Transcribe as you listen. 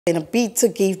In a bid to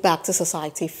give back to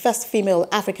society, first female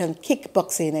African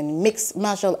kickboxing and mixed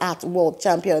martial arts world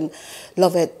champion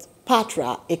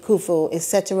Lovethpatra Ekufu is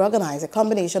set to organize a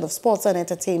combination of sports and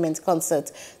entertainment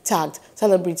concert tagged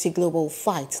Celebrity Global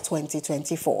Fight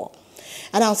 2024.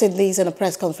 Announcing this in a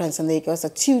press conference in Lagos, a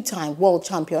two-time world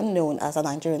champion known as a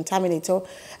Nigerian Terminator,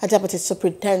 a deputy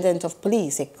superintendent of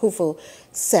police, Ekufu,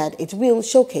 said it will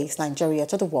showcase Nigeria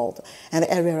to the world in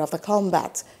the area of the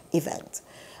combat event,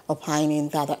 opining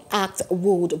that the act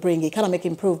would bring economic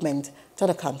improvement to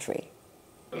the country.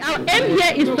 Our aim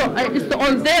here is to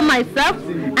unveil myself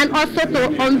and also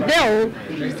to unveil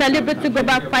Celebrity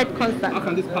Global Fight concert.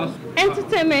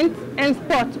 Entertainment and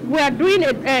sport. We are doing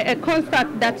a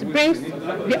concert that brings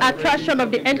the attraction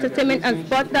of the entertainment and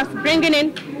sport. That's bringing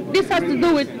in. This has to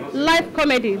do with live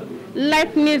comedy,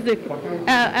 live music,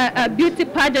 beauty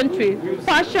pageantry,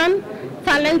 fashion,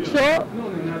 talent show,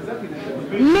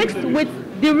 mixed with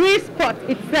the real sport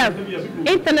itself,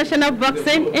 international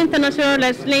boxing, international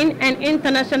wrestling, and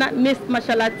international mixed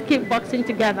martial arts kickboxing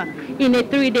together in a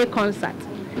 3-day concert.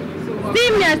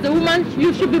 Seeing me as the woman,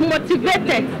 you should be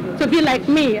motivated to be like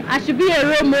me. I should be a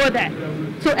role model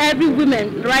to every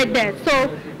woman right there.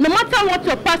 So no matter what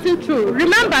you're passing through,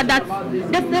 remember that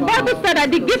the Bible said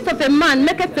that the gifts of a man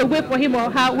maketh a way for him or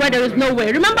her where there is no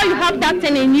way. Remember, you have that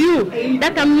thing in you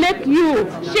that can make you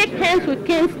shake hands with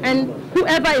kings and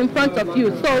whoever in front of you.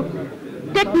 So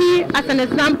take me as an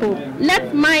example.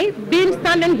 Let my being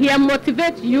standing here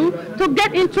motivate you to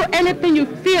get into anything you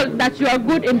feel that you are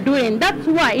good in doing. That's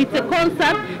why it's a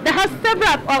concert that has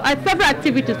several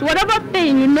activities. Whatever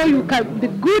thing you know you can be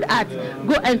good at,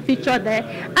 go and feature there.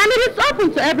 And it is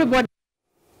open to everybody.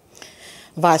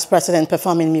 Vice President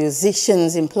Performing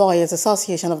Musicians Employers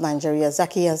Association of Nigeria,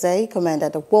 Zaki Aze,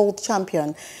 commended the world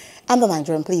champion and the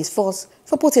Nigerian police force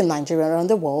for putting Nigeria on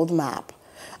the world map.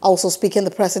 Also speaking,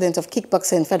 the president of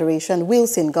Kickboxing Federation,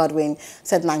 Wilson Godwin,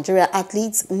 said Nigeria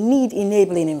athletes need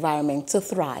enabling environment to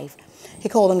thrive. He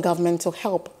called on government to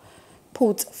help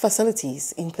put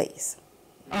facilities in place.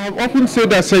 I've often said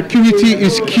that security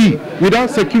is key. Without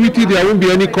security, there won't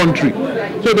be any country.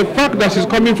 So the fact that she's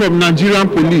coming from Nigerian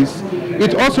police,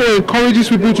 it also encourages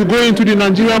people to go into the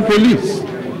Nigerian police.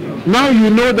 Now you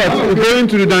know that going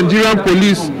to the Nigerian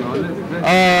police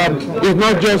is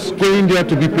not just going there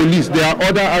to be police. There are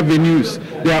other avenues.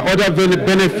 There are other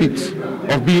benefits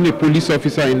of being a police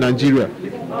officer in Nigeria.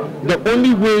 The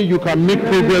only way you can make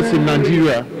progress in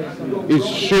Nigeria is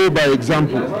show by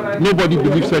example. Nobody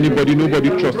believes anybody, nobody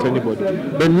trusts anybody.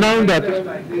 But now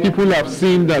that people have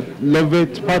seen that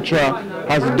Lovethpatra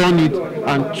has done it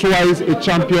and twice a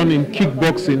champion in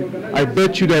kickboxing, I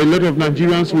bet you that a lot of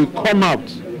Nigerians will come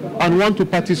out and want to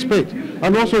participate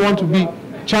and also want to be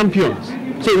champions.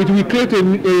 So it will create a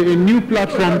new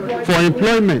platform for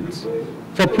employment,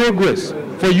 for progress,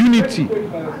 for unity.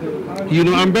 You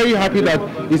know, I'm very happy that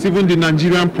it's even the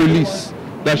Nigerian police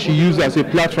that she used as a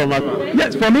platform.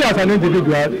 Yes, for me as an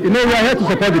individual, you know, we are here to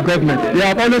support the government. They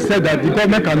have always said that the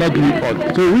government cannot do it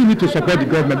all. So we need to support the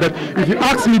government. But if you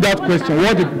ask me that question,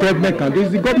 what the government can do,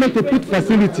 is the government to put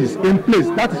facilities in place.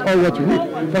 That is all what you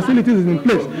need. Facilities is in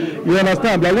place. You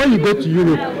understand? Like when you go to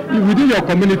Europe, within your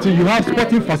community, you have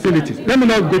sporting facilities. Let me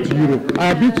not go to Europe. I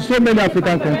have been to so many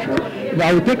African countries.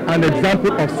 I will take an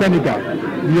example of Senegal.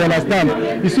 You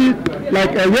understand? You see,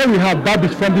 like where we have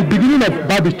Babish, from the beginning of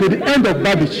Babish to the end of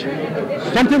Babish,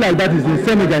 something like that is in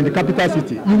Senegal, in the capital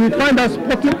city. You will find that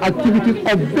sporting activities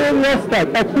of various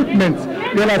types, equipment.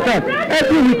 You understand?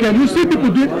 Every weekend, you see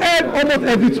people doing almost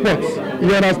every sport.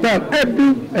 You understand?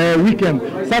 Every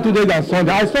weekend, Saturdays and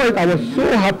Sunday. I saw it, I was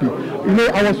so happy. You know,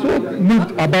 I was so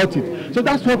moved about it. So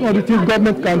that's what all the things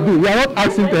government can do. We are not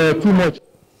asking too much.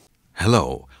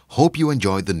 Hello. Hope you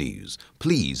enjoyed the news.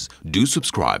 Please do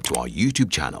subscribe to our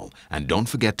YouTube channel and don't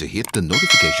forget to hit the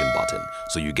notification button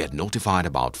so you get notified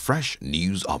about fresh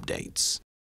news updates.